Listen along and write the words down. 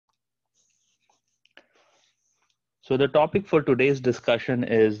So the topic for today's discussion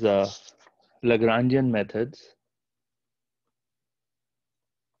is Lagrangian methods.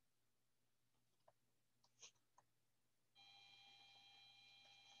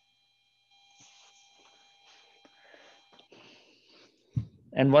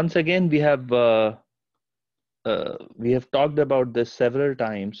 And once again, we have talked about this several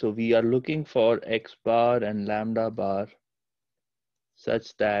times. So we are looking for x bar and lambda bar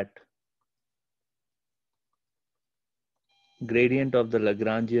such that gradient of the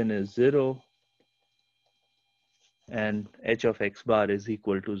Lagrangian is 0 and h of x bar is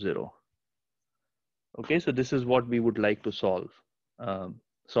equal to 0. Okay, so this is what we would like to solve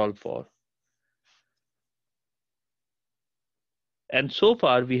for. And so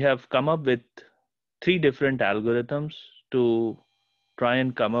far we have come up with 3 different algorithms to try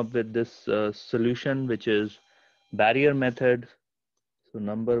and come up with this solution, which is barrier method. So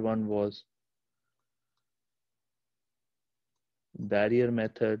number 1 was barrier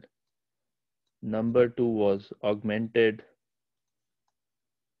method. Number 2 was augmented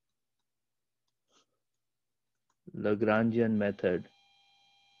Lagrangian method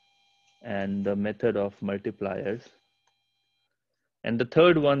and the method of multipliers. And the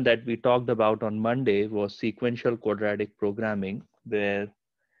third one that we talked about on Monday was sequential quadratic programming, where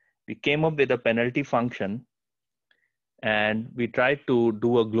we came up with a penalty function and we tried to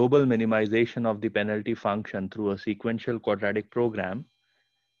do a global minimization of the penalty function through a sequential quadratic program.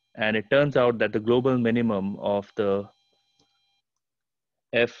 And it turns out that the global minimum of the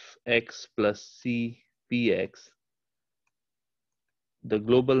fx plus cpx, the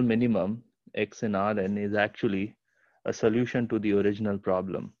global minimum x in Rn, is actually a solution to the original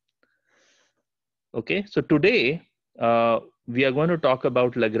problem. Okay, so today we are going to talk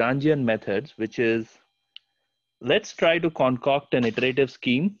about Lagrangian methods, which is, let's try to concoct an iterative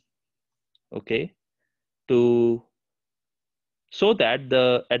scheme, okay, so that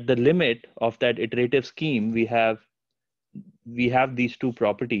at the limit of that iterative scheme we have these two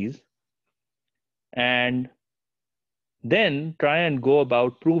properties, and then try and go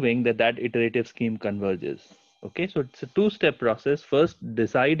about proving that that iterative scheme converges. Okay, so it's a two-step process. First,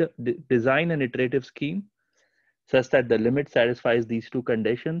 design an iterative scheme such that the limit satisfies these two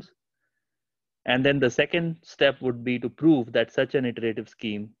conditions. And then the second step would be to prove that such an iterative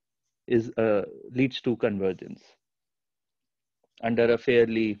scheme leads to convergence under a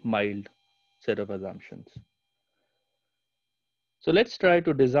fairly mild set of assumptions. So let's try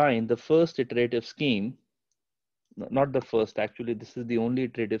to design the first iterative scheme. Not the first, actually, this is the only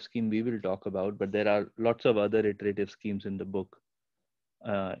iterative scheme we will talk about, but there are lots of other iterative schemes in the book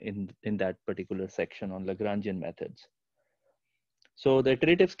in that particular section on Lagrangian methods. So the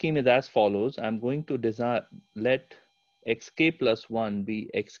iterative scheme is as follows. I'm going to let xk plus 1 be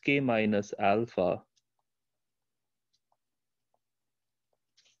xk minus alpha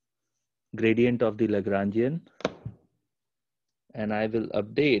gradient of the Lagrangian, and I will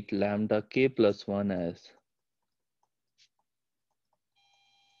update lambda k plus 1 as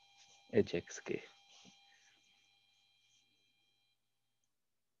hxk.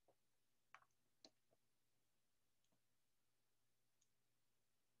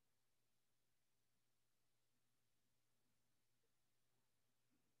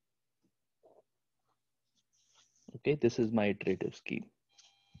 Okay, this is my iterative scheme.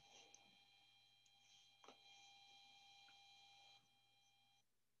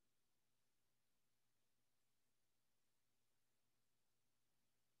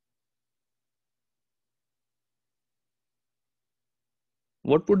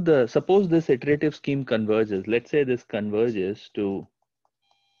 What would suppose this iterative scheme converges? Let's say this converges to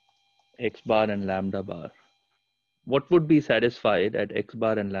x bar and lambda bar. What would be satisfied at x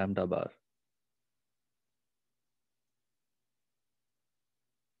bar and lambda bar?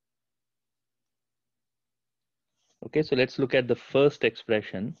 Okay, so let's look at the first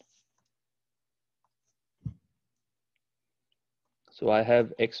expression. So I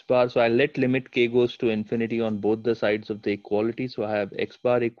have x bar, so I let limit k goes to infinity on both the sides of the equality. So I have x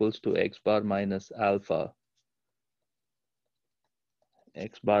bar equals to x bar minus alpha,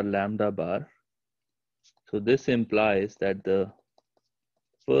 x bar lambda bar. So this implies that the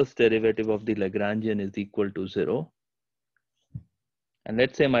first derivative of the Lagrangian is equal to 0. And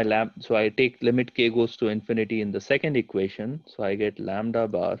let's say so I take limit k goes to infinity in the second equation. So I get lambda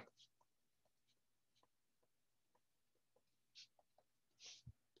bar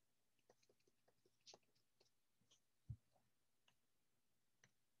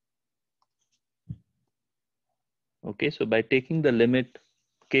okay, so by taking the limit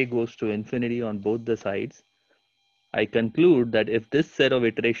k goes to infinity on both the sides, I conclude that if this set of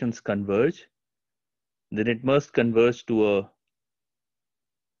iterations converge, then it must converge to a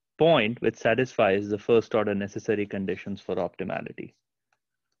point which satisfies the first order necessary conditions for optimality.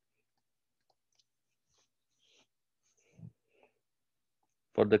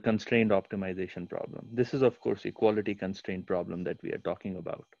 For the constrained optimization problem. This is, of course, equality constraint problem that we are talking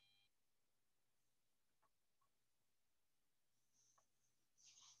about.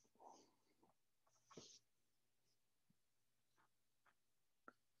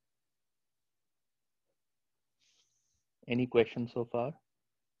 Any questions so far?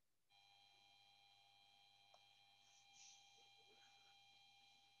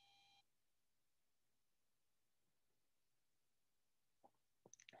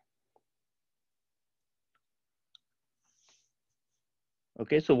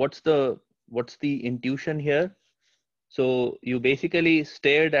 Okay, so what's the intuition here? So you basically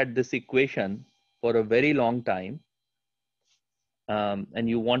stared at this equation for a very long time, and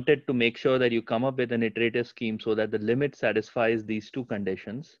you wanted to make sure that you come up with an iterative scheme so that the limit satisfies these two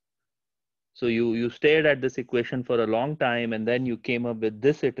conditions. So you stared at this equation for a long time, and then you came up with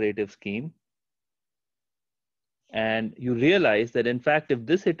this iterative scheme. And you realize that, in fact, if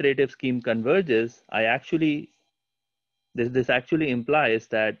this iterative scheme converges, this actually implies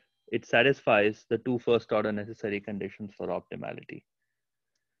that it satisfies the two first order necessary conditions for optimality.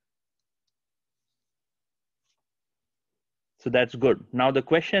 So that's good. Now the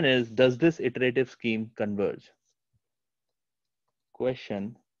question is, does this iterative scheme converge?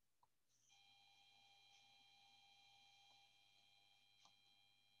 Question: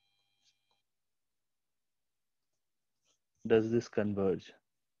 does this converge?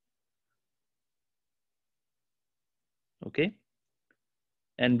 Okay.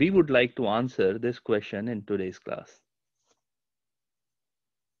 And we would like to answer this question in today's class.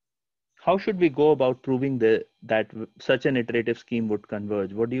 How should we go about proving that such an iterative scheme would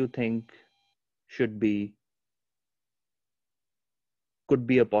converge? What do you think could be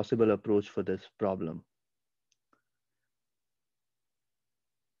a possible approach for this problem?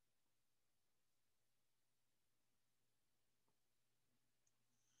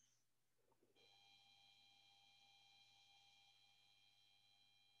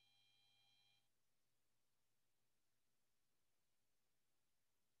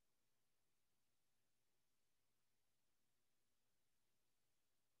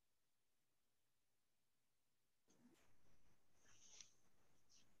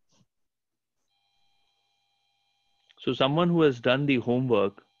 So someone who has done the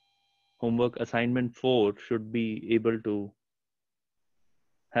homework assignment 4 should be able to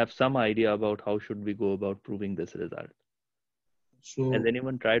have some idea about how should we go about proving this result. So has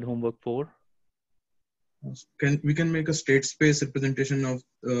anyone tried homework 4? We can make a state space representation of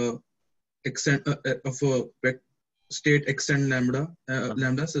extend of a state extend lambda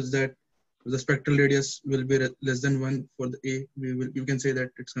lambda such that the spectral radius will be less than 1 for the A. You can say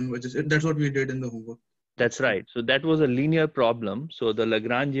that it's converges. That's what we did in the homework. That's right. So that was a linear problem. So the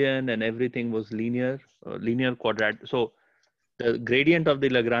Lagrangian and everything was linear, linear quadratic. So the gradient of the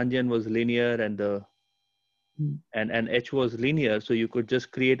Lagrangian was linear, and the and H was linear. So you could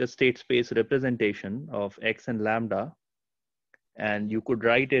just create a state space representation of X and lambda, and you could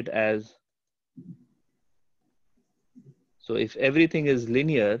write it as, so if everything is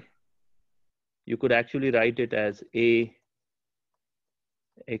linear, you could actually write it as A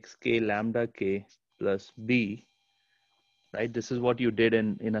xk lambda k plus B, right? This is what you did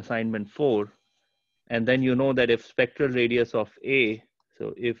in assignment 4. And then you know that if spectral radius of A,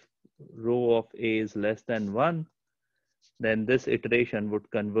 so if rho of A is less than 1, then this iteration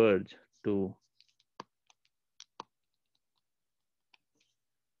would converge to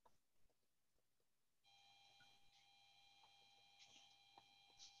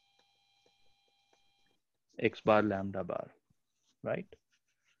X bar lambda bar, right?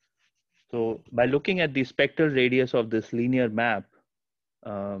 So by looking at the spectral radius of this linear map,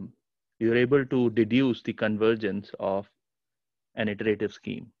 you're able to deduce the convergence of an iterative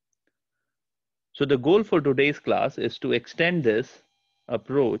scheme. So the goal for today's class is to extend this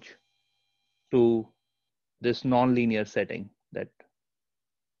approach to this nonlinear setting that,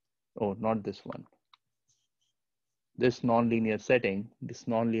 oh, not this one. This nonlinear setting, this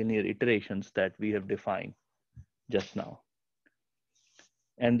nonlinear iterations that we have defined just now.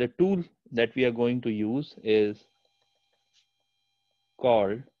 And the tool that we are going to use is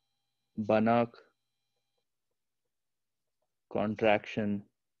called Banach contraction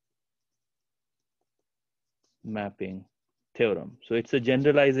mapping theorem. So it's a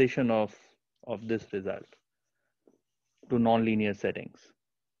generalization of this result to nonlinear settings.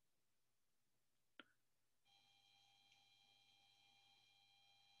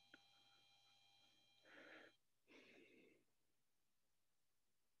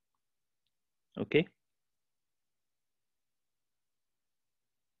 Okay.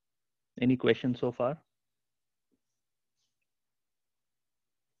 Any questions so far?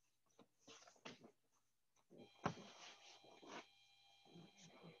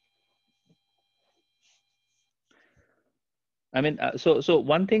 I mean, so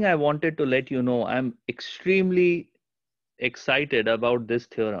one thing I wanted to let you know, I'm extremely excited about this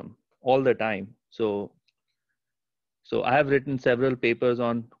theorem all the time. So I have written several papers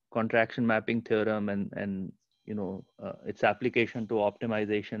on contraction mapping theorem and its application to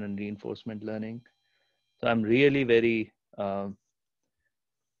optimization and reinforcement learning. So I'm really very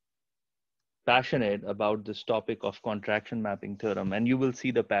passionate about this topic of contraction mapping theorem, and you will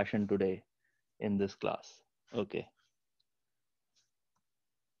see the passion today in this class. Okay.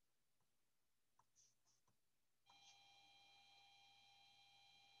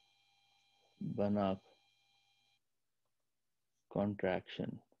 Banach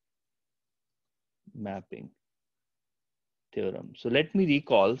contraction mapping theorem. So let me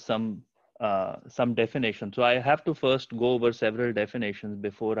recall some definitions. So I have to first go over several definitions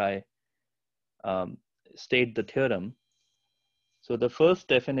before I state the theorem. So the first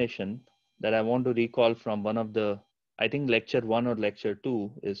definition that I want to recall from one of the, I think lecture 1 or lecture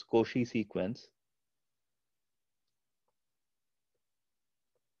 2 is Cauchy sequence.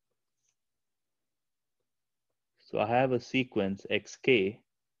 So I have a sequence xk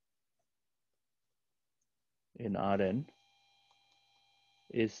in Rn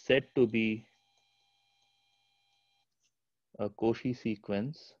is said to be a Cauchy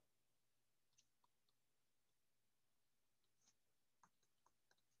sequence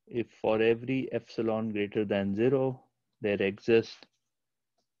if for every epsilon greater than 0, there exists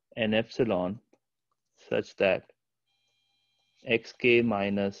an epsilon such that xk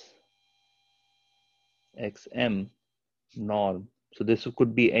minus xm norm, so this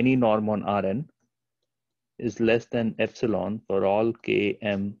could be any norm on Rn, is less than epsilon for all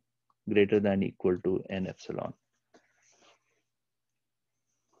km greater than equal to n epsilon.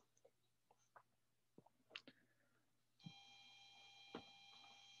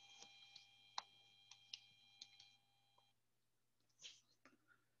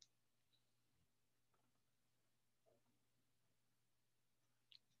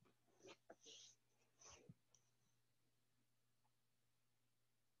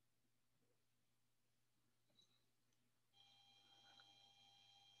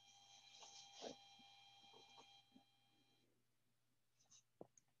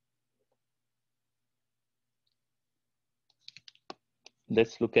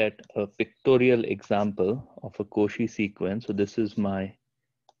 Let's look at a pictorial example of a Cauchy sequence. So this is my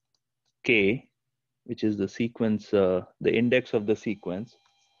k, which is the sequence, the index of the sequence.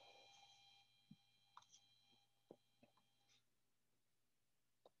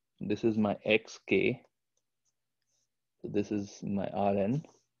 This is my xk. So this is my Rn.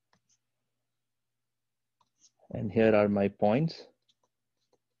 And here are my points.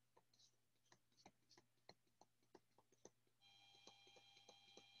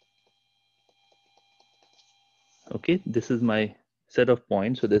 Okay, this is my set of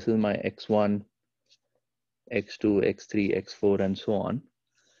points. So this is my x1, x2, x3, x4, and so on.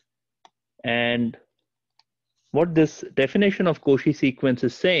 And what this definition of Cauchy sequence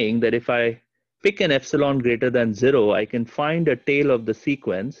is saying that if I pick an epsilon greater than 0, I can find a tail of the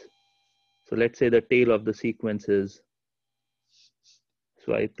sequence. So let's say the tail of the sequence is,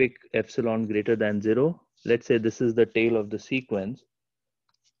 so I pick epsilon greater than 0. Let's say this is the tail of the sequence,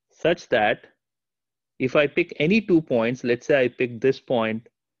 such that if I pick any 2 points, let's say I pick this point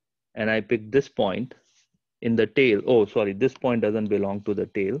and I pick this point in the tail. Oh, sorry, this point doesn't belong to the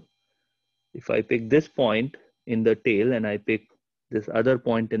tail. If I pick this point in the tail and I pick this other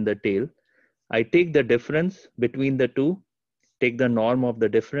point in the tail, I take the difference between the two, take the norm of the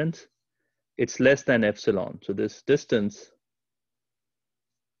difference. It's less than epsilon. So this distance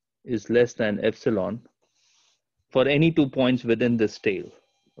is less than epsilon for any 2 points within this tail.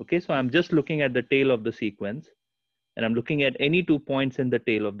 Okay, so I'm just looking at the tail of the sequence, and I'm looking at any 2 points in the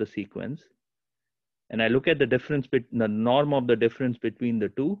tail of the sequence, and I look at the difference, the norm of the difference between the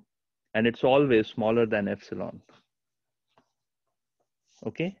two, and it's always smaller than epsilon.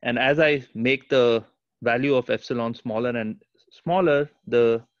 Okay, and as I make the value of epsilon smaller and smaller,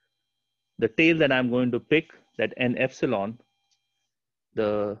 the tail that I'm going to pick, that n epsilon,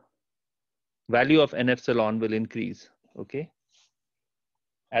 the value of n epsilon will increase, okay,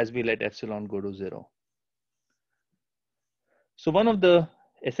 as we let epsilon go to 0. So one of the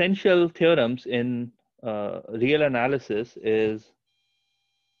essential theorems in real analysis is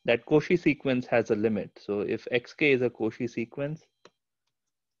that Cauchy sequence has a limit. So if xk is a Cauchy sequence,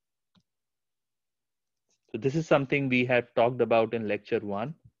 So this is something we had talked about in lecture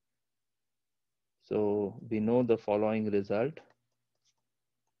 1. So we know the following result.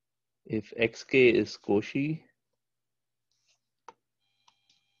 If xk is Cauchy,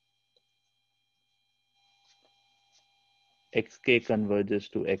 xk converges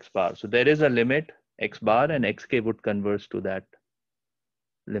to x bar. So there is a limit x bar and xk would converge to that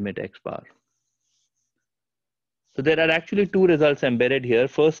limit x bar. So there are actually two results embedded here.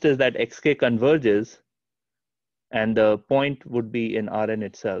 First is that xk converges and the point would be in Rn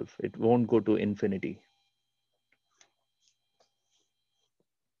itself. It won't go to infinity.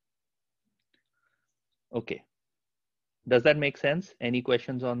 Okay. Does that make sense? Any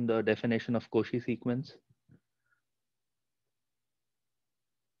questions on the definition of Cauchy sequence?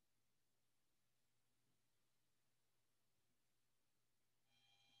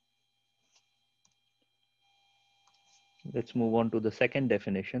 Let's move on to the second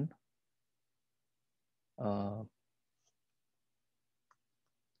definition.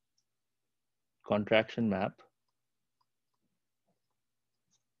 Contraction map.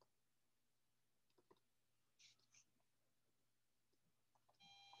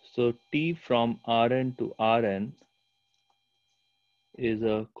 So T from Rn to Rn is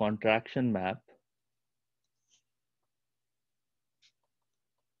a contraction map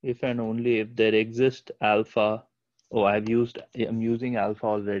if and only if there exists alpha. Oh, I'm using alpha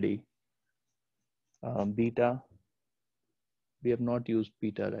already. Beta. We have not used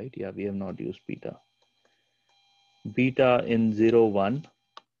beta, right? Yeah, we have not used beta. Beta in 0, 1.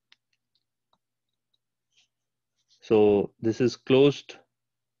 So this is closed.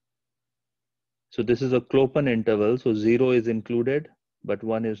 So this is a Klopen interval. So 0 is included, but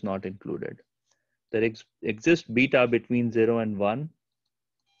 1 is not included. There exists beta between 0 and 1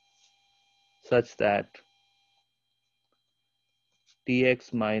 such that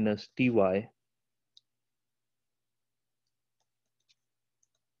tx minus ty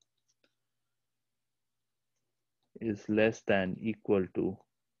is less than equal to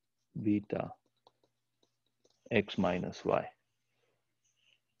beta x minus y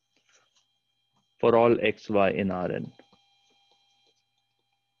for all xy in Rn.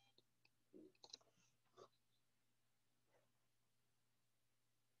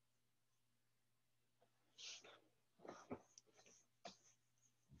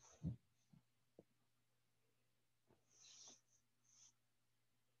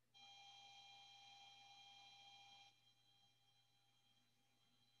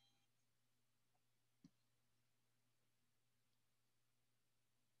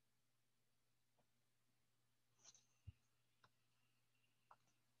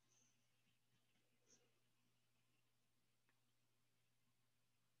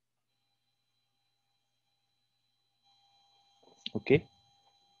 Okay.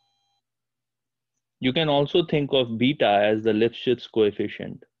 You can also think of beta as the Lifshitz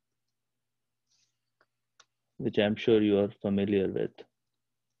coefficient, which I'm sure you are familiar with.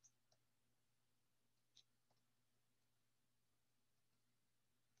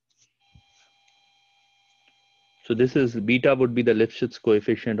 So this is beta would be the Lifshitz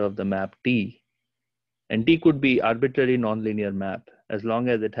coefficient of the map T, and T could be arbitrary nonlinear map. As long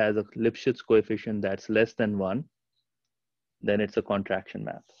as it has a Lifshitz coefficient that's less than 1, then it's a contraction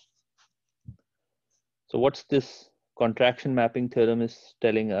map. So what's this contraction mapping theorem is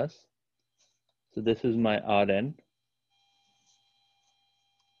telling us? So this is my Rn,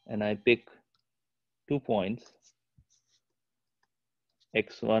 and I pick 2 points,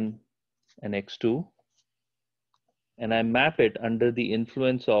 x1 and x2, and I map it under the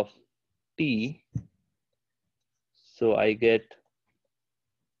influence of T. So I get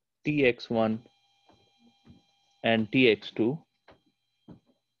tx1 and tx2.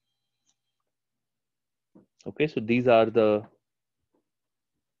 Okay, so these are the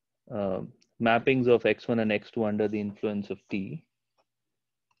mappings of x1 and x2 under the influence of T.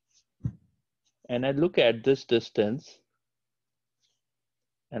 And I look at this distance,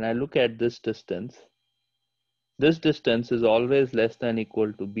 and I look at this distance. This distance is always less than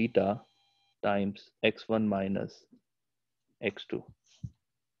equal to beta times x1 minus x2.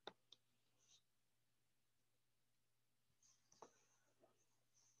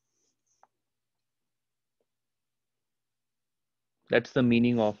 That's the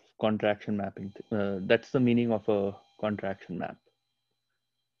meaning of contraction mapping. That's the meaning of a contraction map.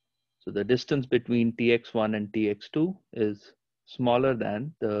 So the distance between tx1 and tx2 is smaller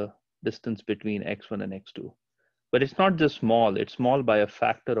than the distance between x1 and x2. But it's not just small, it's small by a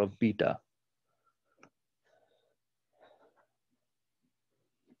factor of beta.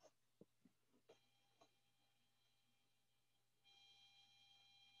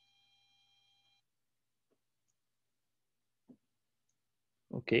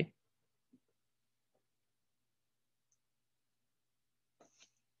 Okay.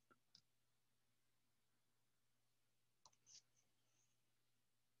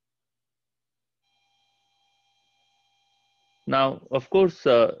 Now, of course,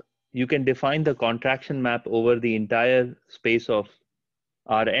 you can define the contraction map over the entire space of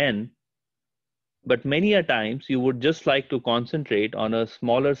Rn, but many a times you would just like to concentrate on a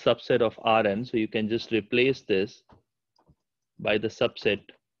smaller subset of Rn, so you can just replace this by the subset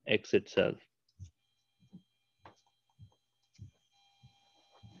X itself.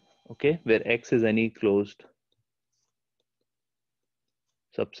 Okay, where X is any closed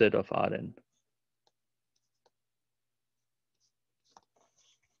subset of Rn.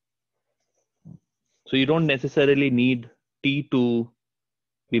 So you don't necessarily need T to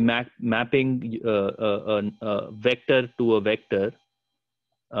be mapping a vector to a vector.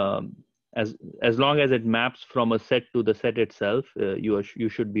 As long as it maps from a set to the set itself, you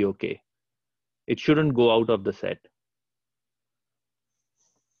should be okay. It shouldn't go out of the set.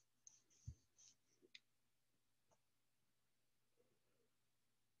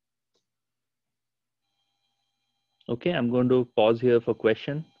 Okay, I'm going to pause here for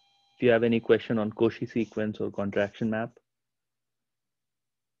question. If you have any question on Cauchy sequence or contraction map.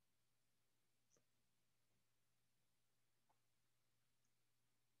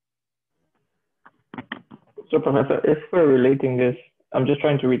 So Professor, if we're relating this, I'm just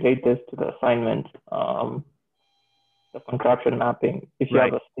trying to relate this to the assignment, the contraction mapping. If you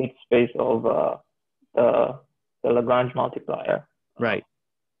have a state space of the Lagrange multiplier, right?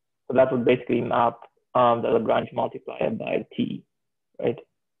 So that would basically map the Lagrange multiplier by T, right?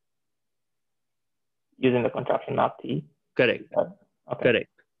 Using the contraction map T. Correct. Okay. Correct.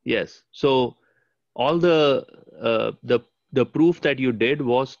 Yes. So all the proof that you did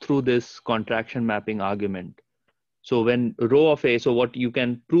was through this contraction mapping argument. So when rho of A, so what you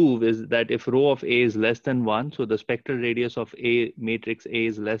can prove is that if rho of A is less than 1, so the spectral radius of A matrix A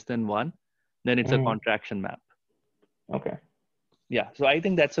is less than 1, then it's a contraction map. Okay. Yeah, so I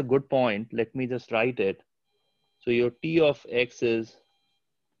think that's a good point. Let me just write it. So your T of X is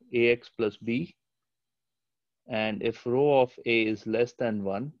AX plus B. And if rho of A is less than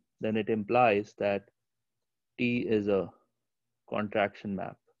 1, then it implies that T is a contraction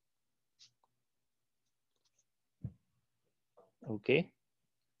map. Okay.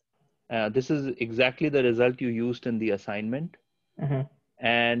 This is exactly the result you used in the assignment.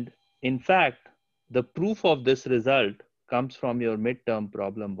 And in fact, the proof of this result comes from your midterm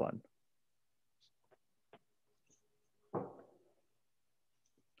problem 1.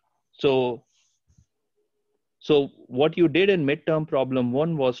 So what you did in midterm problem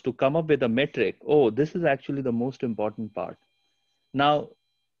 1 was to come up with a metric. Oh, this is actually the most important part. Now,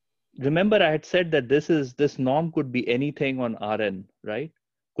 remember I had said that this norm could be anything on Rn, right?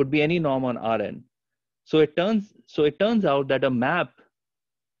 Could be any norm on Rn. So it turns out that a map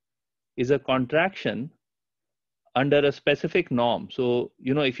is a contraction under a specific norm. So,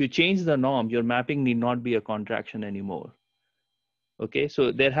 if you change the norm, your mapping need not be a contraction anymore. Okay,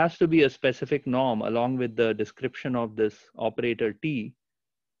 so there has to be a specific norm along with the description of this operator T,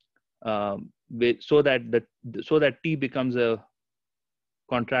 so that T becomes a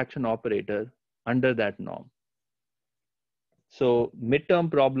contraction operator under that norm. So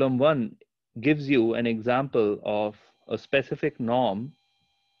midterm problem 1 gives you an example of a specific norm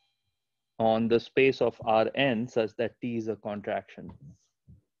on the space of Rn such that T is a contraction.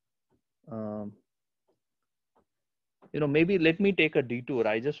 Maybe let me take a detour.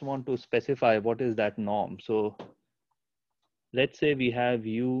 I just want to specify what is that norm. So let's say we have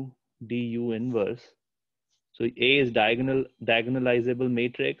U du inverse. So A is diagonalizable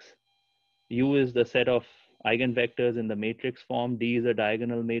matrix. U is the set of eigenvectors in the matrix form. D is a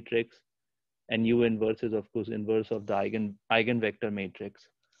diagonal matrix. And U inverse is, of course, inverse of the eigenvector matrix.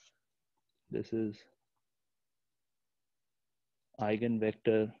 This is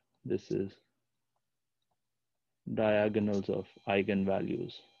eigenvector. This is diagonals of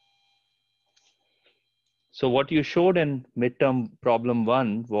eigenvalues. So what you showed in midterm problem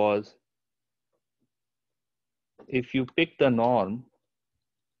 1 was if you pick the norm,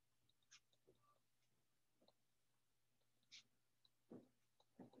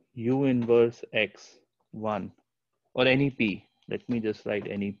 U inverse X1 or any P, let me just write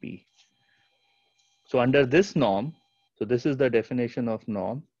any P. So under this norm, so this is the definition of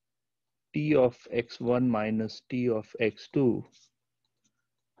norm, T of X1 minus T of X2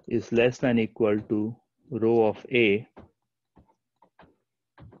 is less than equal to rho of A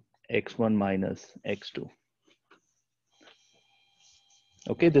X1 minus X2.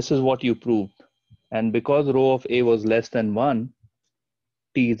 Okay, this is what you proved. And because rho of A was less than 1,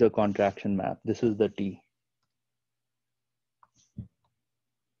 T is a contraction map. This is the T.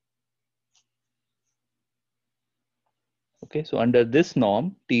 Okay, so under this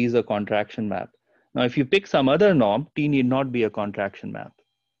norm, T is a contraction map. Now, if you pick some other norm, T need not be a contraction map.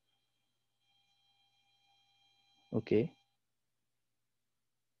 Okay.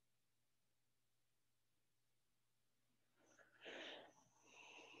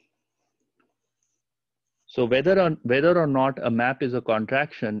 So whether or not a map is a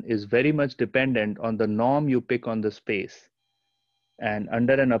contraction is very much dependent on the norm you pick on the space. And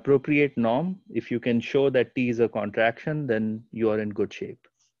under an appropriate norm, if you can show that T is a contraction, then you are in good shape.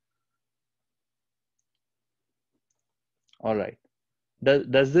 All right.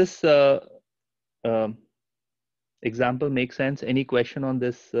 Does this example make sense? Any question on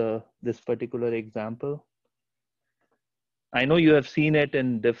this this particular example? I know you have seen it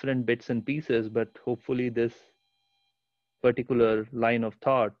in different bits and pieces, but hopefully this particular line of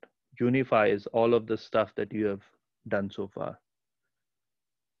thought unifies all of the stuff that you have done so far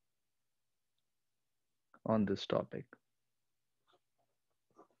on this topic.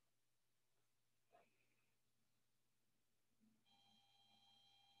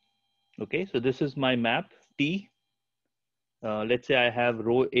 Okay, so this is my map T. Let's say I have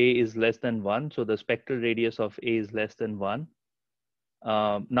row A is less than 1, so the spectral radius of A is less than 1.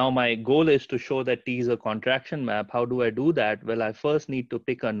 Now my goal is to show that T is a contraction map. How do I do that? Well, I first need to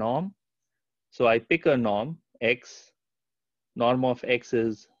pick a norm. So I pick a norm, X. Norm of X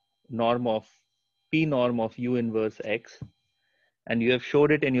is norm of P norm of U inverse X. And you have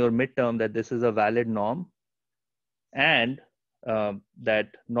showed it in your midterm that this is a valid norm. And that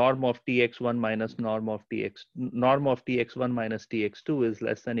norm of Tx1 minus norm of Tx1 minus Tx2 is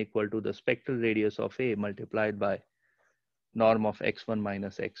less than equal to the spectral radius of A multiplied by norm of x1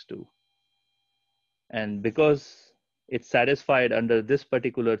 minus x2. And because it's satisfied under this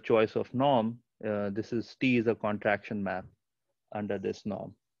particular choice of norm, this is T is a contraction map under this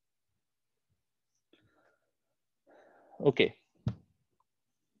norm. Okay.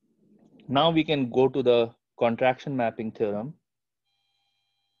 Now we can go to the contraction mapping theorem.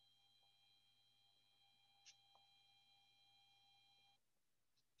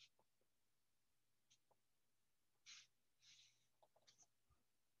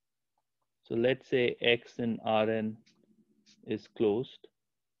 So let's say X in Rn is closed.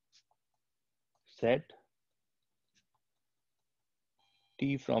 Set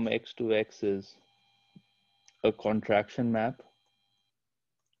T from X to X is a contraction map.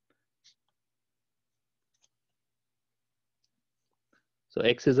 So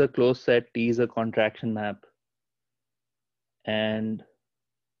X is a closed set, T is a contraction map. And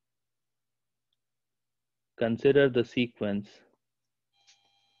consider the sequence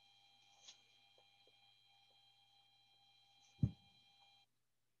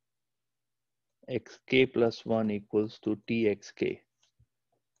xk plus 1 equals to txk.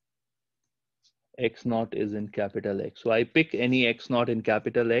 X naught is in capital X. So I pick any X naught in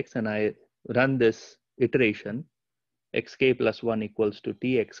capital X and I run this iteration, xk plus 1 equals to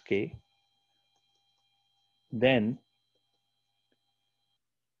txk. Then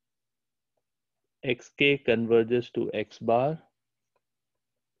xk converges to x bar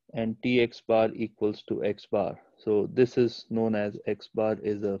and tx bar equals to x bar. So this is known as x bar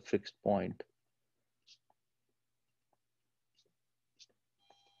is a fixed point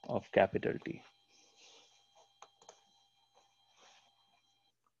of capital T.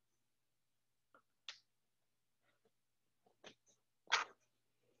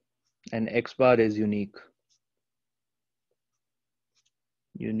 And x bar is unique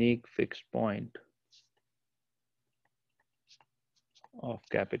fixed point of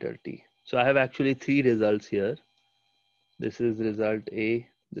capital T. So I have actually 3 results here. This is result A,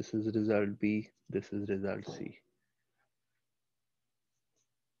 this is result B, this is result C.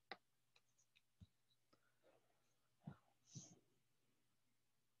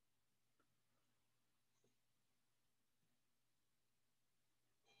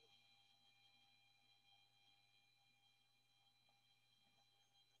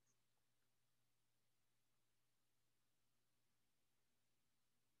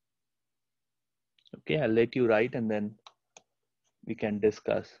 Okay, I'll let you write and then we can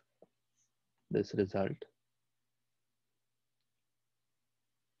discuss this result.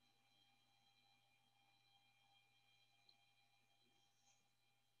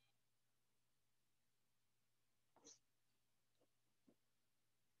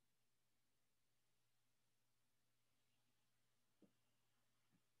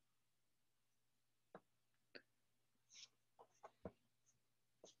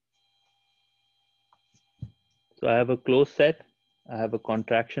 So I have a closed set. I have a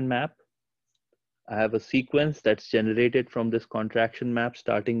contraction map. I have a sequence that's generated from this contraction map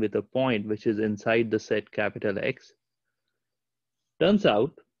starting with a point which is inside the set capital X. Turns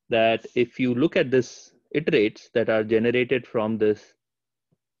out that if you look at this iterates that are generated from this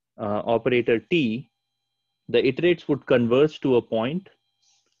operator T, the iterates would converge to a point.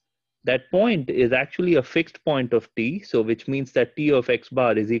 That point is actually a fixed point of T, so which means that T of X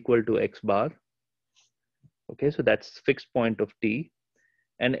bar is equal to X bar. Okay, so that's fixed point of T.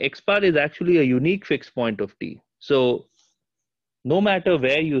 And X bar is actually a unique fixed point of T. So no matter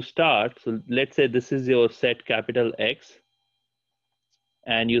where you start, so let's say this is your set capital X,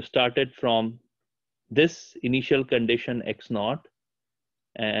 and you started from this initial condition X naught,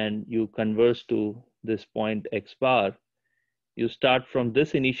 and you converge to this point X bar. You start from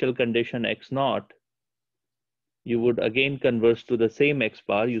this initial condition X naught, you would again converge to the same X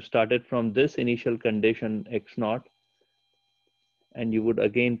bar. You started from this initial condition X naught, and you would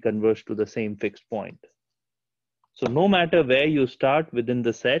again converge to the same fixed point. So no matter where you start within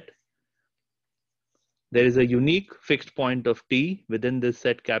the set, there is a unique fixed point of T within this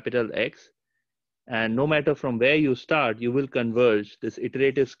set capital X. And no matter from where you start, you will converge, this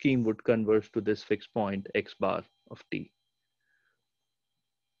iterative scheme would converge to this fixed point X bar of T.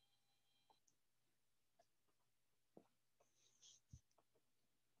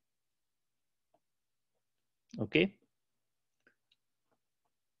 Okay.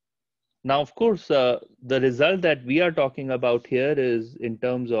 Now, of course, the result that we are talking about here is in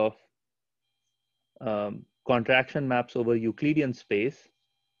terms of contraction maps over Euclidean space.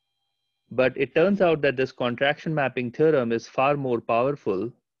 But it turns out that this contraction mapping theorem is far more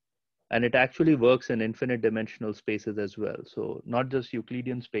powerful, and it actually works in infinite dimensional spaces as well. So not just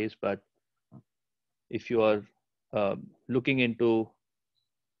Euclidean space, but if you are looking into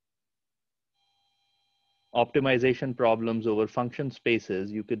optimization problems over function spaces,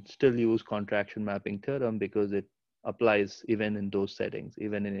 you could still use contraction mapping theorem because it applies even in those settings,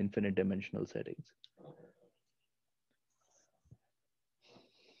 even in infinite dimensional settings.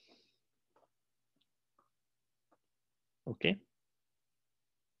 Okay.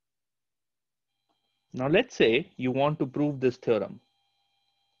 Now let's say you want to prove this theorem.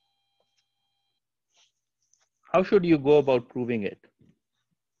 How should you go about proving it?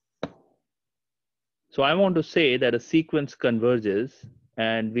 So I want to say that a sequence converges,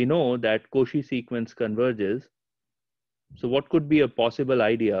 and we know that Cauchy sequence converges. So what could be a possible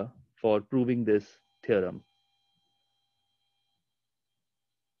idea for proving this theorem?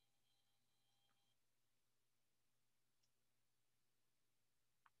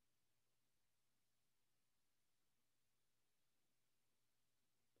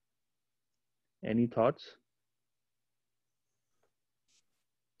 Any thoughts?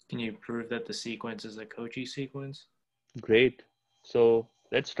 Can you prove that the sequence is a Cauchy sequence? Great. So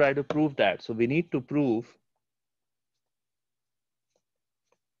let's try to prove that. So we need to prove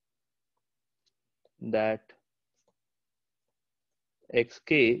that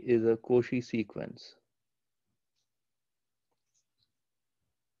xk is a Cauchy sequence.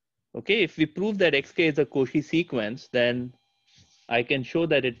 Okay, if we prove that xk is a Cauchy sequence, then I can show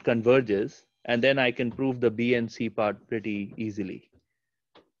that it converges, and then I can prove the B and C part pretty easily.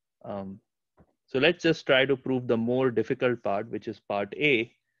 So let's just try to prove the more difficult part, which is part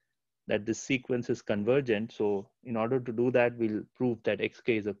A, that this sequence is convergent. So in order to do that, we'll prove that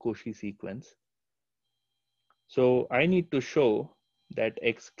xk is a Cauchy sequence. So I need to show that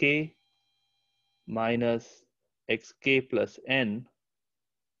xk minus xk plus n,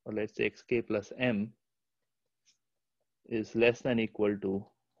 or let's say xk plus m, is less than or equal to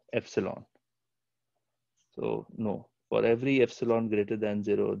epsilon. So no, for every epsilon greater than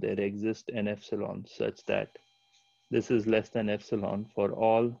 0, there exists an epsilon such that this is less than epsilon for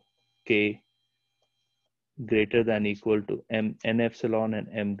all k greater than or equal to n epsilon and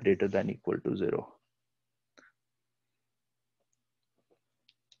m greater than or equal to 0.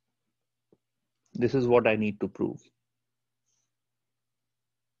 This is what I need to prove.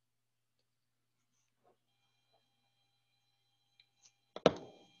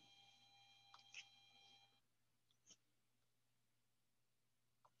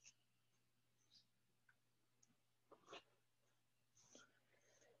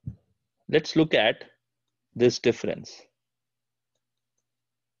 Let's look at this difference.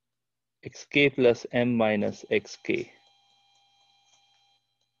 Xk plus m minus xk.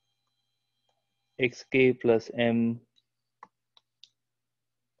 Xk plus m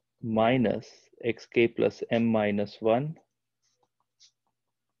minus xk plus m minus 1.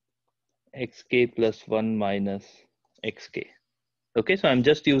 Xk plus 1 minus xk. Okay, so I'm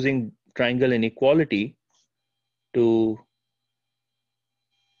just using triangle inequality to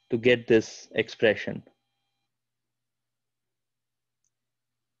to get this expression.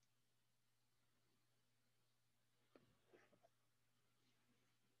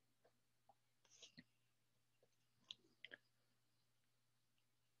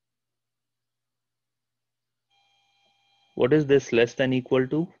 What is this less than equal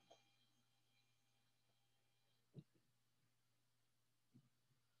to?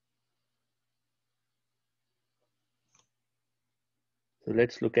 So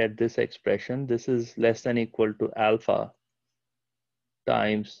let's look at this expression. This is less than equal to alpha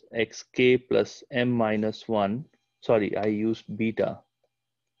times xk plus m minus 1. Sorry, I used beta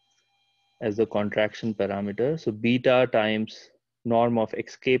as the contraction parameter. So beta times norm of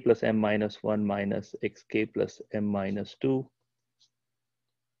xk plus m minus 1 minus xk plus m minus 2.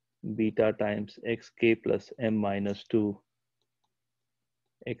 Beta times xk plus m minus 2,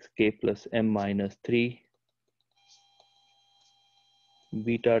 xk plus m minus 3.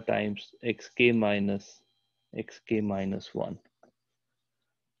 Beta times xk minus 1.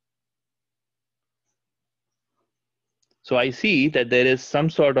 So I see that there is some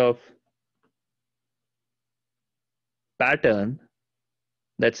sort of pattern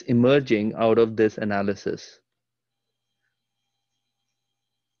that's emerging out of this analysis.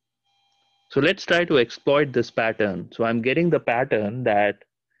 So let's try to exploit this pattern. So I'm getting the pattern that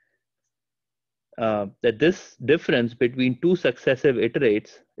that this difference between two successive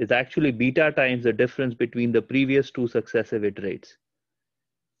iterates is actually beta times the difference between the previous two successive iterates.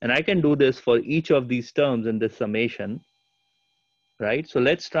 And I can do this for each of these terms in this summation, right? So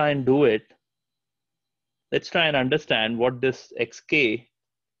let's try and do it. Let's try and understand what this xk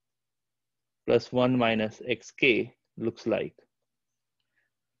plus 1 minus xk looks like.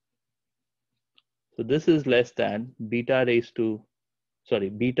 So this is less than beta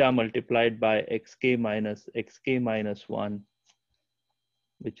multiplied by xk minus 1,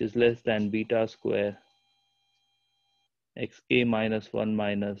 which is less than beta square xk minus 1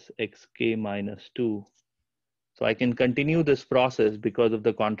 minus xk minus 2. So I can continue this process because of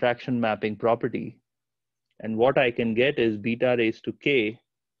the contraction mapping property. And what I can get is beta raised to k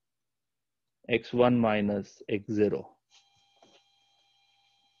x1 minus x0.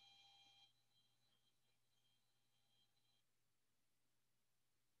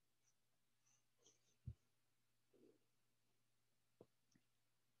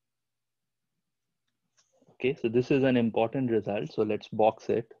 Okay, so this is an important result. So let's box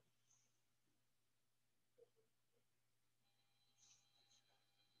it.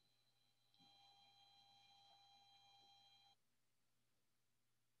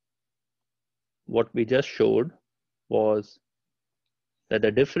 What we just showed was that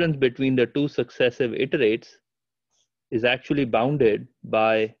the difference between the two successive iterates is actually bounded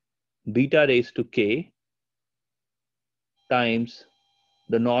by beta raised to k times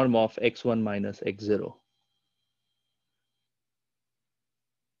the norm of x1 minus x0.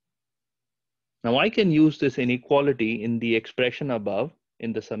 Now I can use this inequality in the expression above,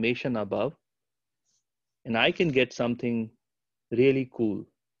 in the summation above, and I can get something really cool.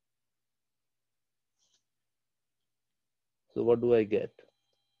 So what do I get?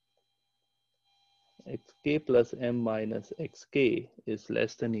 Xk plus m minus xk is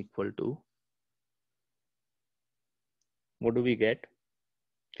less than equal to, what do we get?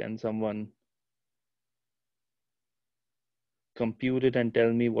 Can someone compute it and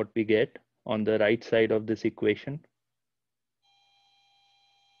tell me what we get on the right side of this equation?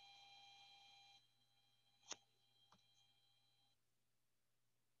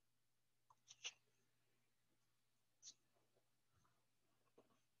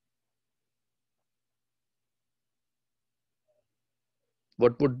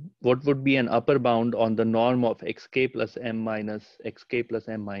 What would be an upper bound on the norm of xk plus m minus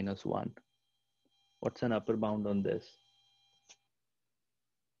 1? What's an upper bound on this?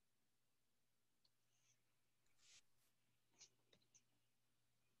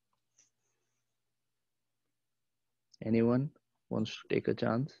 Anyone wants to take a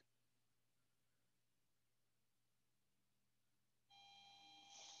chance?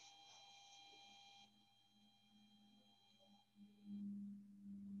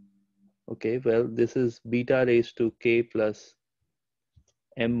 Okay, well, this is beta raised to k plus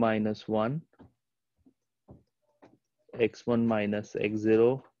m minus 1, x1 minus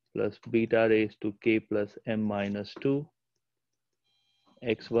x0 plus beta raised to k plus m minus 2,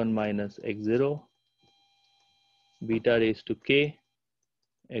 x1 minus x0, beta raised to k,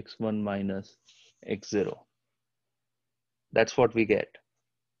 x1 minus x0. That's what we get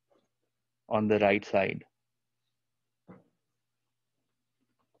on the right side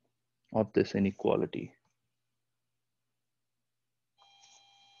of this inequality.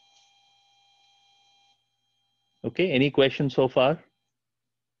 Okay, any questions so far?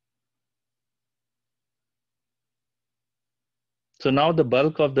 So now the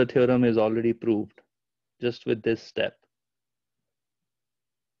bulk of the theorem is already proved just with this step.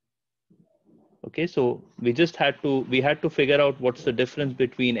 Okay, so we had to figure out what's the difference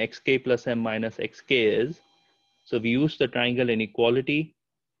between xk plus m minus xk is. So we use the triangle inequality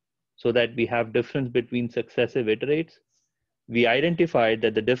so that we have difference between successive iterates. We identified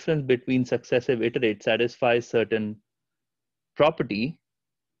that the difference between successive iterates satisfies certain property,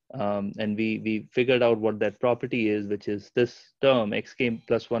 and we figured out what that property is, which is this term xk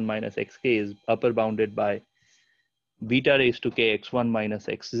plus 1 minus xk is upper bounded by beta raised to k x1 minus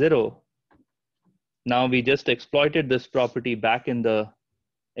x0. Now we just exploited this property back in the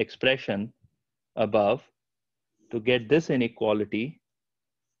expression above to get this inequality,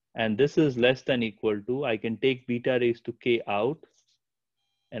 and this is less than equal to, I can take beta raised to k out,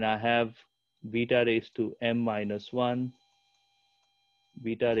 and I have beta raised to m minus 1,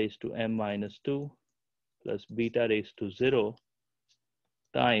 beta raised to m minus 2, plus beta raised to 0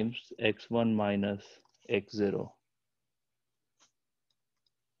 times x1 minus x0.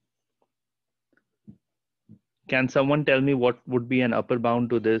 Can someone tell me what would be an upper bound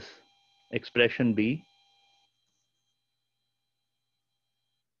to this expression be?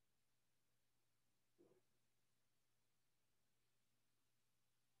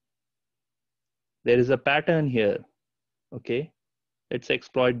 There is a pattern here, okay? Let's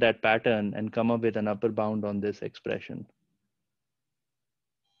exploit that pattern and come up with an upper bound on this expression.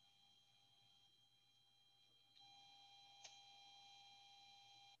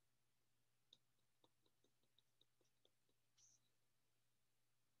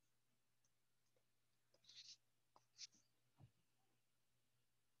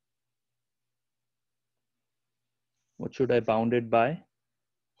 What should I bound it by?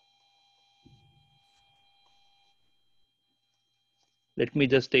 Let me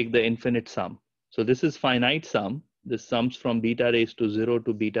just take the infinite sum. So this is finite sum. This sums from beta raised to 0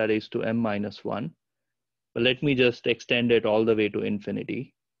 to beta raised to m minus 1. But let me just extend it all the way to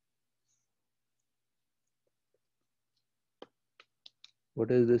infinity. What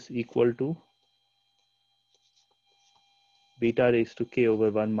is this equal to? Beta raised to k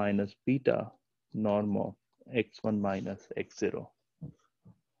over 1 minus beta norm of x1 minus x0.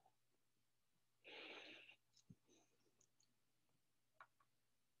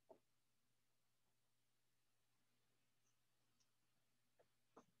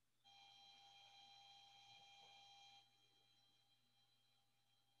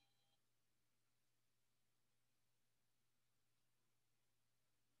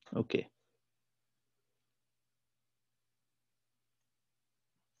 Okay.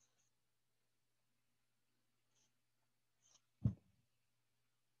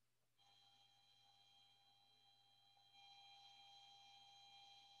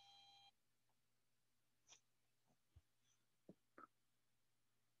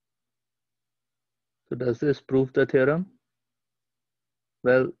 So does this prove the theorem?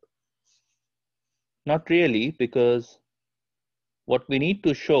 Well, not really, because what we need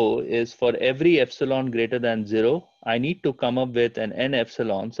to show is for every epsilon greater than 0, I need to come up with an n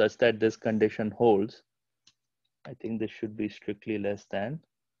epsilon such that this condition holds. I think this should be strictly less than.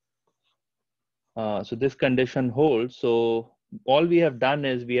 So this condition holds. So all we have done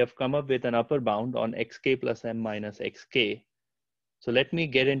is we have come up with an upper bound on xk plus m minus xk. So let me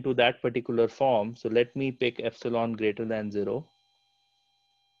get into that particular form. So let me pick epsilon greater than 0.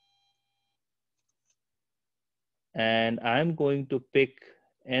 And I'm going to pick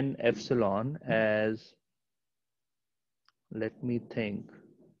n epsilon as, let me think,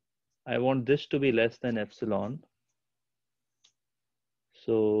 I want this to be less than epsilon.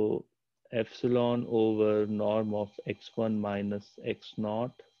 So epsilon over norm of x1 minus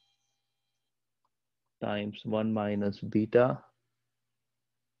x0 times 1 minus beta.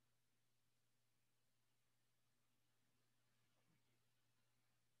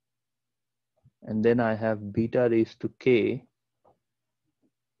 And then I have beta raised to k.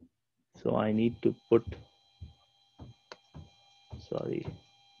 So I need to put, sorry.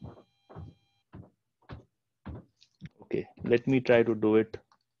 Okay, let me try to do it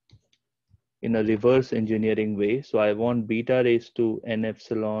in a reverse engineering way. So I want beta raised to n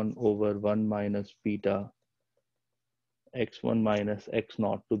epsilon over 1 minus beta x1 minus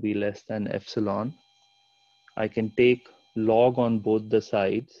x0 to be less than epsilon. I can take log on both the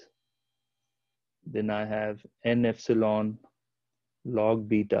sides. Then I have n epsilon log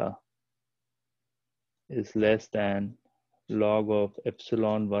beta is less than log of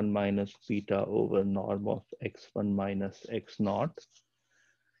epsilon 1 minus beta over norm of x1 minus x0.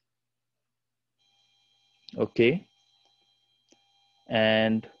 Okay,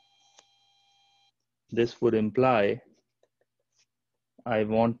 and this would imply I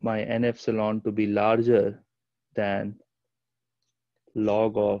want my n epsilon to be larger than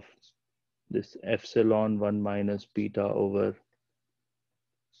log of this epsilon 1 minus beta over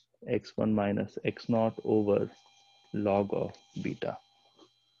x1 minus x naught over log of beta.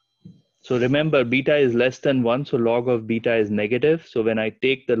 So remember, beta is less than 1, so log of beta is negative. So when I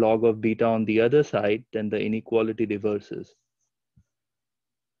take the log of beta on the other side, then the inequality reverses.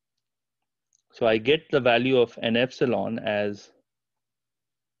 So I get the value of n epsilon as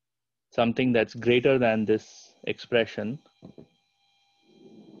something that's greater than this expression.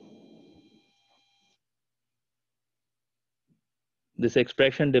 This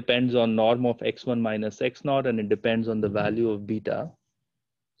expression depends on norm of x1 minus x naught, and it depends on the value of beta.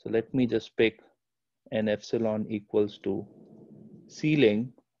 So let me just pick n epsilon equals to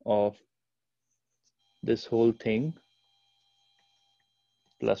ceiling of this whole thing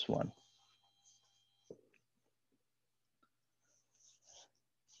plus 1.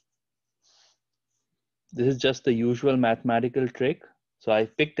 This is just the usual mathematical trick. So I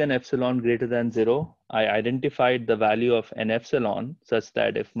picked an epsilon greater than 0. I identified the value of n epsilon such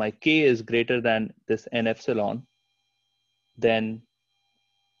that if my k is greater than this n epsilon, then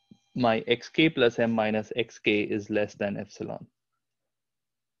my xk plus m minus xk is less than epsilon.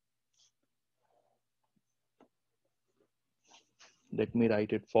 Let me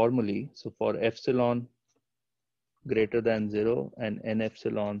write it formally. So for epsilon greater than 0 and n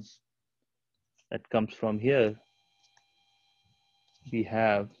epsilon that comes from here, we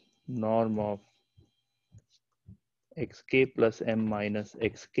have norm of xk plus m minus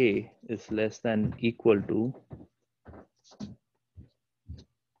xk is less than equal to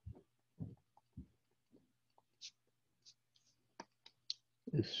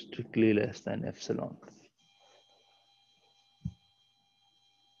is strictly less than epsilon.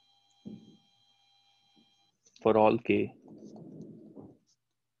 For all k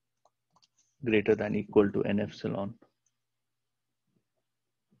greater than equal to n epsilon.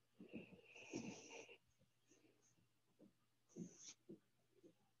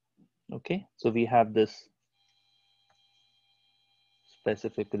 Okay, so we have this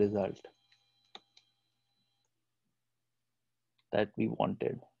specific result that we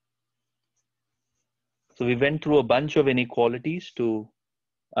wanted. So we went through a bunch of inequalities to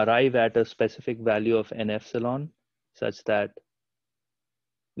arrive at a specific value of n epsilon such that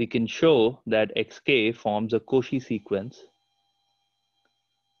we can show that xk forms a Cauchy sequence.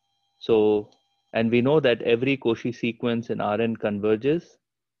 So, and we know that every Cauchy sequence in Rn converges.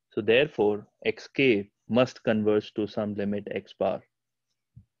 So therefore, xk must converge to some limit x bar.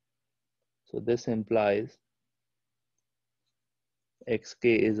 So this implies xk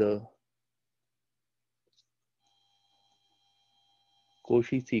is a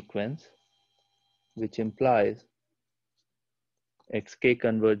Cauchy sequence, which implies xk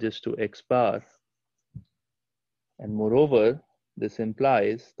converges to x bar. And moreover, this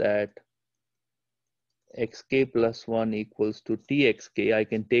implies that xk plus 1 equals to txk. I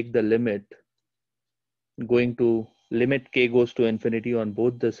can take the limit going to limit k goes to infinity on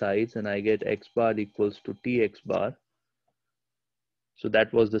both the sides, and I get x bar equals to tx bar. So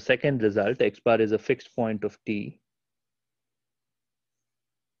that was the second result. X bar is a fixed point of t.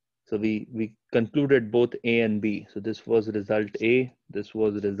 So we concluded both A and B. So this was result A, this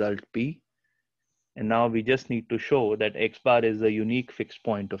was result B. And now we just need to show that x bar is a unique fixed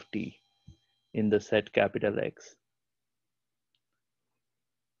point of t in the set capital X.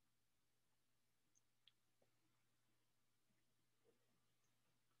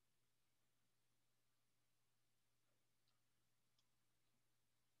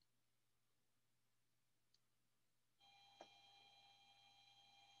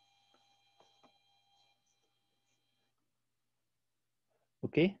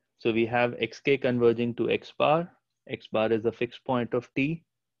 Okay, so we have xk converging to x bar. X bar is a fixed point of t.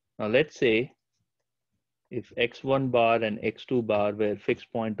 Now let's say if x1 bar and x2 bar were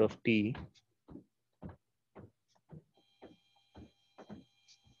fixed point of t,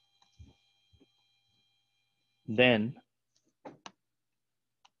 then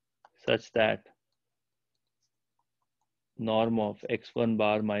such that norm of x1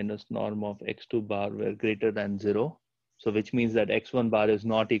 bar minus norm of x2 bar were greater than 0. So which means that x1 bar is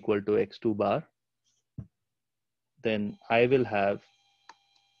not equal to x2 bar. Then I will have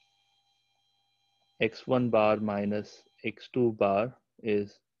x1 bar minus x2 bar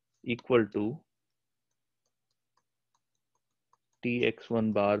is equal to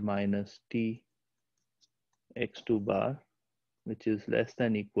tx1 bar minus tx2 bar, which is less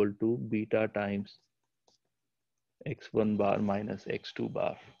than equal to beta times x1 bar minus x2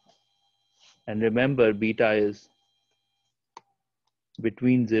 bar. And remember, beta is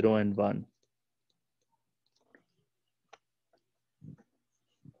between 0 and 1.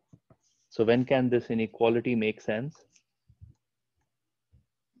 So when can this inequality make sense?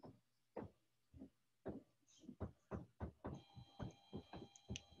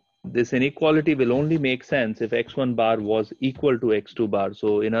 This inequality will only make sense if x1 bar was equal to x2 bar.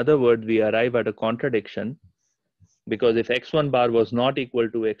 So in other words, we arrive at a contradiction, because if x1 bar was not equal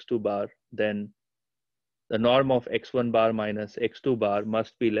to x2 bar, then the norm of x1 bar minus x2 bar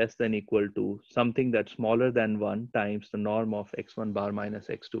must be less than equal to something that's smaller than 1 times the norm of x1 bar minus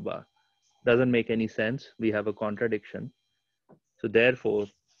x2 bar. Doesn't make any sense. We have a contradiction. So therefore,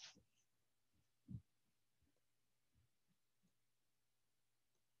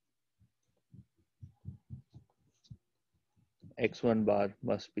 x1 bar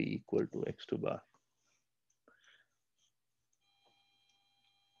must be equal to x2 bar.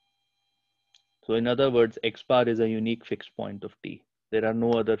 So in other words, x bar is a unique fixed point of T. There are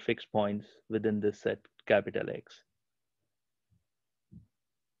no other fixed points within this set capital X.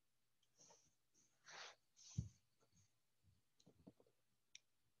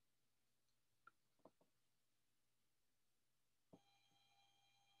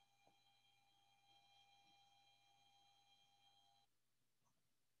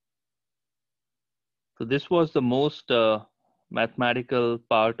 So this was the most mathematical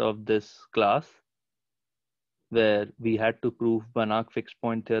part of this class, where we had to prove Banach fixed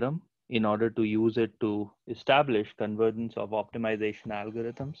point theorem in order to use it to establish convergence of optimization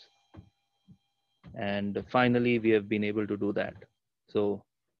algorithms. And finally, we have been able to do that. So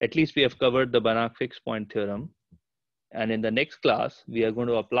at least we have covered the Banach fixed point theorem. And in the next class, we are going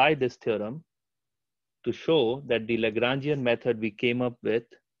to apply this theorem to show that the Lagrangian method we came up with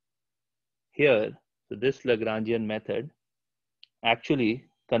here, so this Lagrangian method actually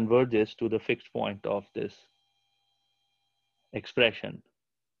converges to the fixed point of this expression.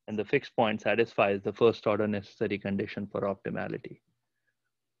 And the fixed point satisfies the first order necessary condition for optimality.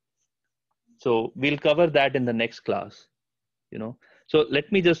 So we'll cover that in the next class, So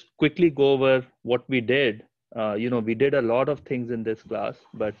let me just quickly go over what we did. We did a lot of things in this class,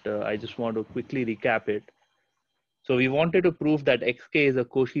 but I just want to quickly recap it. So we wanted to prove that xk is a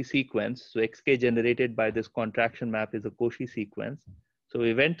Cauchy sequence. So xk generated by this contraction map is a Cauchy sequence. So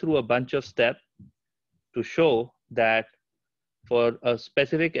we went through a bunch of steps to show that for a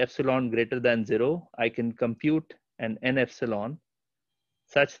specific epsilon greater than 0, I can compute an n epsilon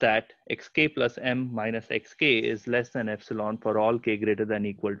such that xk plus m minus xk is less than epsilon for all k greater than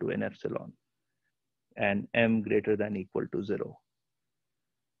equal to n epsilon and m greater than equal to 0.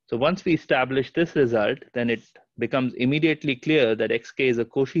 So once we establish this result, then it becomes immediately clear that xk is a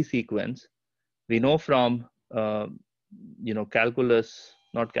Cauchy sequence. We know from calculus,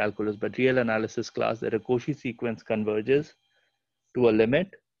 not calculus, but real analysis class, that a Cauchy sequence converges to a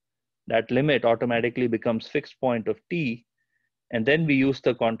limit. That limit automatically becomes fixed point of T. And then we use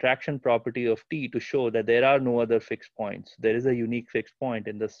the contraction property of T to show that there are no other fixed points. There is a unique fixed point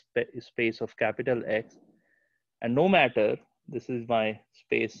in the space of capital X. And no matter, this is my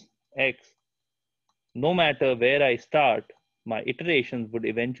space X, no matter where I start, my iterations would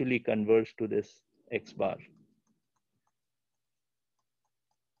eventually converge to this X bar.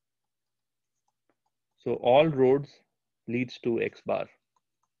 So all roads leads to X bar.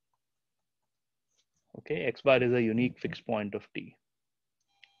 Okay, X bar is a unique fixed point of T.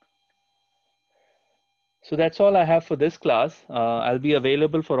 So that's all I have for this class. I'll be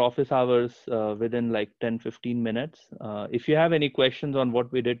available for office hours within like 10-15 minutes. If you have any questions on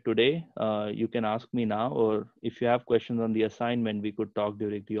what we did today, you can ask me now, or if you have questions on the assignment, we could talk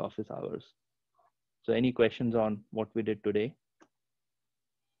during the office hours. So any questions on what we did today?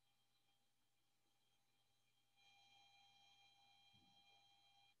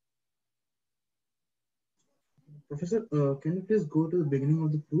 Professor, can you please go to the beginning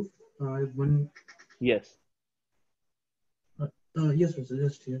of the proof? I have one. Yes. Yes, Professor,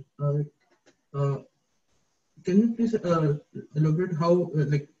 just here. Can you please elaborate how,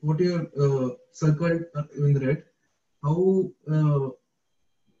 like, what you circled in red? How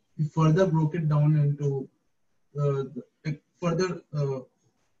you further broke it down into further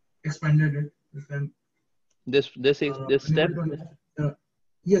expanded it? If I'm This step.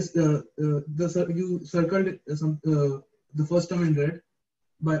 Yes, you circled the first term in red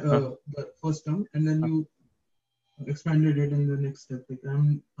by the first term, and then you expanded it in the next step. Like,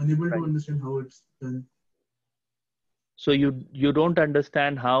 I'm unable to understand how it's done. So you don't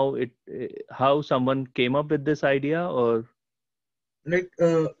understand how someone came up with this idea, or like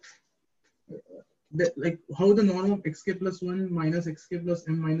like how the norm of xk plus 1 minus xk plus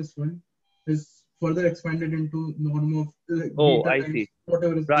m minus 1 is further expanded into norm of Oh, beta I times see.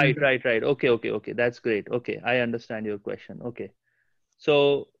 whatever is Right, delta. right, right. Okay, okay, okay. That's great. Okay, I understand your question. Okay.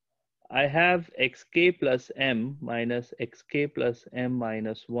 So I have xk plus m minus xk plus m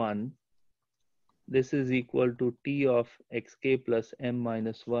minus 1. This is equal to t of xk plus m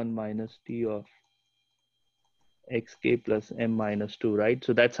minus 1 minus t of xk plus m minus 2, right?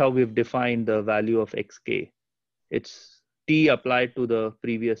 So that's how we've defined the value of xk. It's t applied to the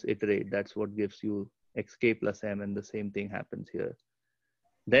previous iterate. That's what gives you xk plus m, and the same thing happens here.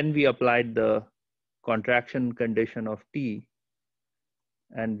 Then we applied the contraction condition of t,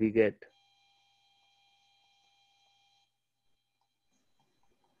 and we get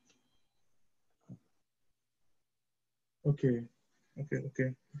Okay.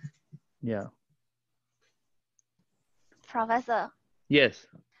 yeah. Professor. Yes.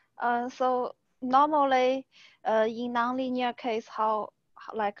 So normally, in nonlinear case, how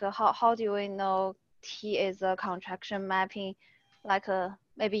do we know T is a contraction mapping? Like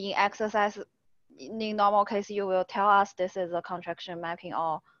maybe in exercise, in normal case, you will tell us this is a contraction mapping,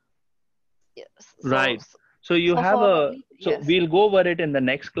 or Right. So you so have for so yes. we'll go over it in the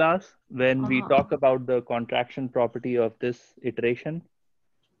next class when we talk about the contraction property of this iteration.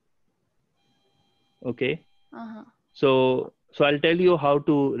 Okay. So I'll tell you how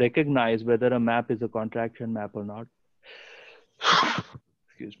to recognize whether a map is a contraction map or not.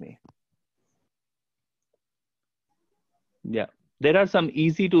 Excuse me. Yeah. There are some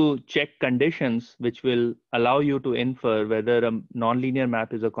easy to check conditions which will allow you to infer whether a nonlinear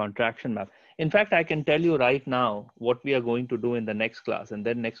map is a contraction map. In fact, I can tell you right now what we are going to do in the next class. And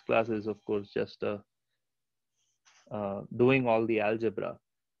then next class is, of course, just doing all the algebra.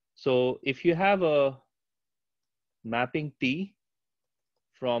 So if you have a mapping T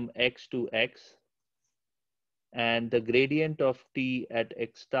from X to X, and the gradient of T at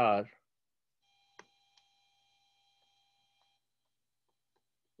X star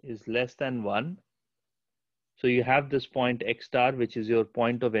is less than 1. So you have this point X star, which is your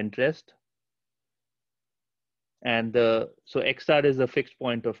point of interest. And so X star is the fixed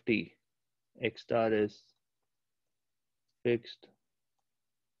point of T. X star is fixed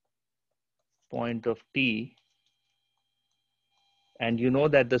point of T. And you know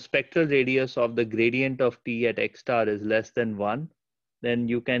that the spectral radius of the gradient of T at X star is less than 1. Then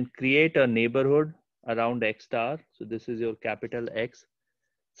you can create a neighborhood around X star. So this is your capital X,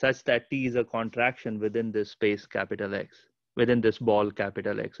 such that T is a contraction within this space capital X, within this ball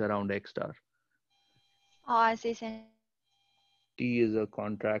capital X around X star. Oh, I see. T is a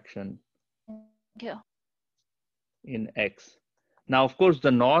contraction Thank you. in X. Now, of course,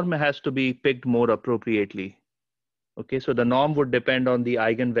 the norm has to be picked more appropriately. Okay, so the norm would depend on the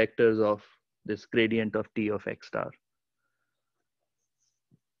eigenvectors of this gradient of T of X star.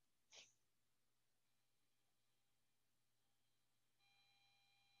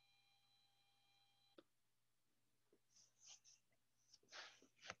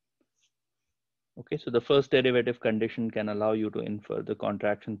 Okay, so the first derivative condition can allow you to infer the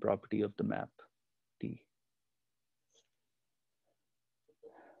contraction property of the map T.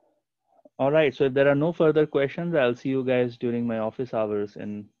 All right, so if there are no further questions, I'll see you guys during my office hours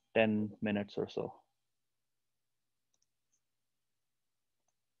in 10 minutes or so.